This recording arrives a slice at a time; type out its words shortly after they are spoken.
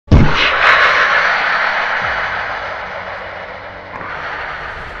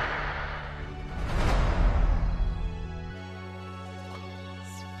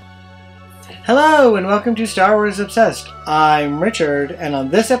Hello and welcome to Star Wars Obsessed. I'm Richard, and on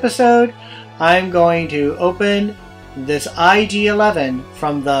this episode I'm going to open this IG-11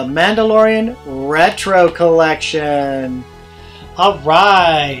 from the Mandalorian Retro Collection.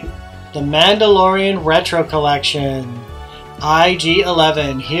 Alright, the Mandalorian Retro Collection,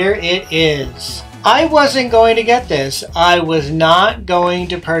 IG-11, here it is. I wasn't going to get this. I was not going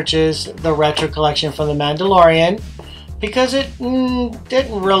to purchase the Retro Collection from the Mandalorian because it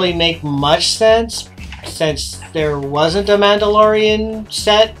didn't really make much sense since there wasn't a Mandalorian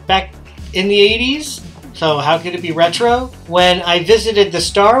set back in the 80s. So how could it be retro? When I visited the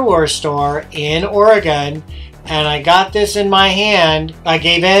Star Wars store in Oregon and I got this in my hand, I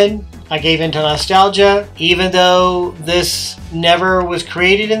gave in. I gave in to nostalgia. Even though this never was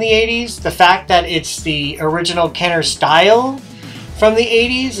created in the 80s, the fact that it's the original Kenner style from the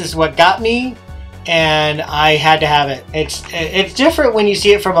 80s is what got me, and I had to have it. It's different when you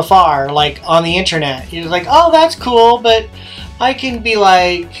see it from afar, like on the internet. You're like, oh, that's cool, but I can be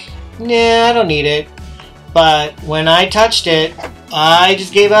like, nah, I don't need it. But when I touched it, I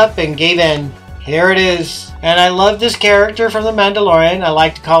just gave up and gave in. Here it is. And I love this character from the Mandalorian. I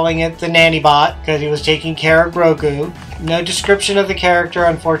liked calling it the Nanny Bot because he was taking care of Grogu. No description of the character,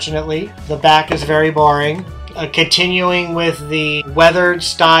 unfortunately. The back is very boring. Continuing with the weathered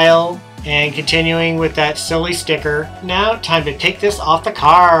style and continuing with that silly sticker. Now, time to take this off the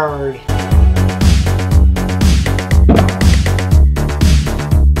card.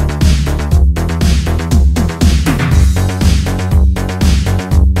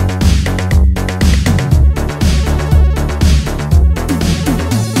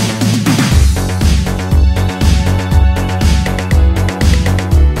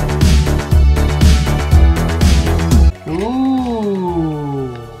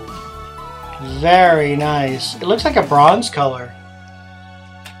 Very nice. It looks like a bronze color.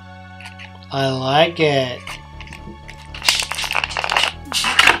 I like it.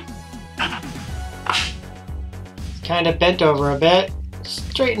 Kind of bent over a bit.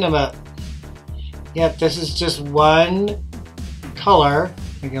 Straighten them up. Yep, this is just one color.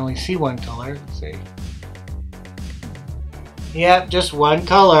 You can only see one color. Let's see. Yep, just one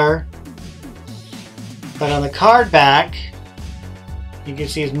color. But on the card back, you can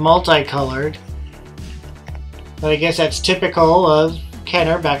see it's multicolored. But I guess that's typical of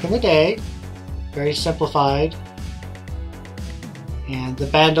Kenner back in the day. Very simplified. And the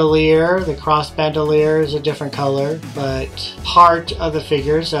bandolier, the cross bandolier, is a different color, but part of the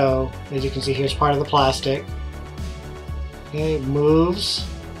figure. So as you can see, here's part of the plastic. Okay, it moves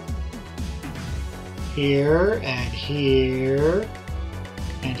here and here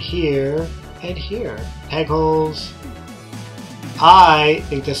and here and here. Peg holes. I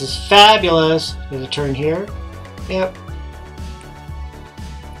think this is fabulous. There's a turn here. Yep.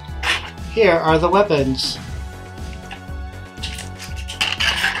 Here are the weapons.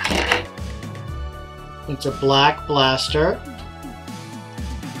 It's a black blaster.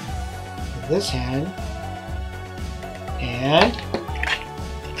 This hand. And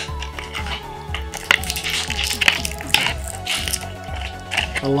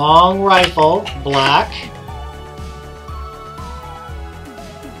a long rifle, black.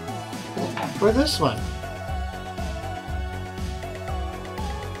 Or this one.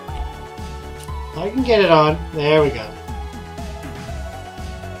 I can get it on. There we go.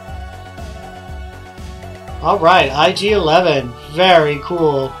 Alright, IG-11. Very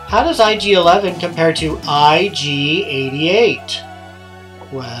cool. How does IG-11 compare to IG-88?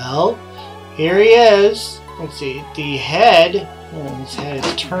 Well, here he is. Let's see. The head. Oh, his head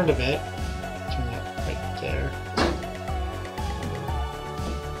is turned a bit. Turn that right there.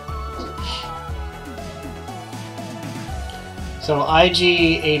 So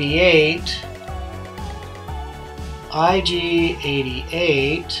IG-88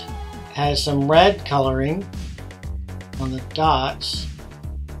 has some red coloring on the dots.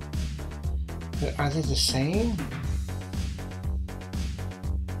 But are they the same?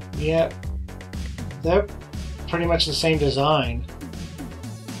 Yep. They're pretty much the same design.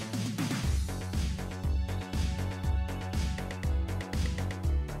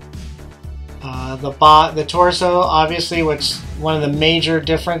 The torso, obviously, what's one of the major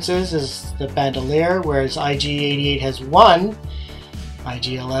differences is the bandolier, whereas IG-88 has one,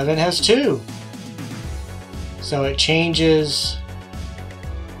 IG-11 has two. So it changes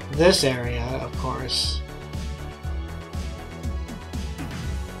this area, of course,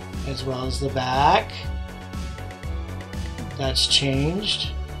 as well as the back. That's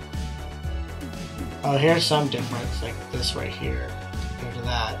changed. Oh, here's some difference, like this right here compared to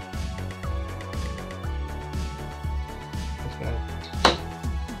that.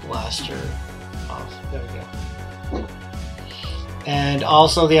 Blaster Oh, there we go. And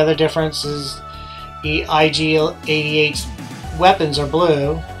also the other difference is the IG-88's weapons are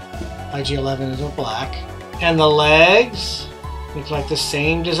blue. IG-11 is black. And the legs look like the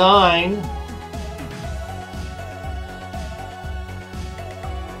same design.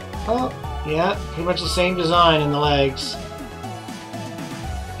 Oh, yeah, pretty much the same design in the legs.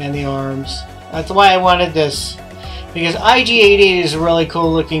 And the arms. That's why I wanted this. Because IG-88 is a really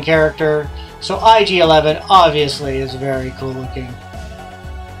cool looking character. So IG-11 obviously is very cool looking.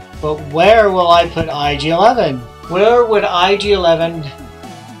 But where will I put IG-11? Where would IG-11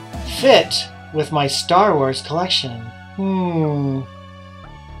 fit with my Star Wars collection?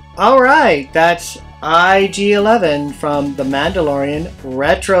 Alright, that's IG-11 from the Mandalorian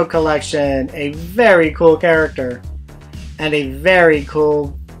Retro Collection. A very cool character. And a very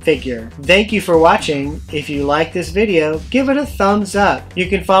cool figure. Thank you for watching. If you like this video, give it a thumbs up. You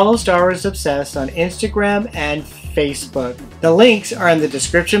can follow Star Wars Obsessed on Instagram and Facebook. The links are in the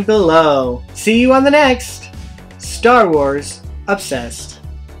description below. See you on the next Star Wars Obsessed.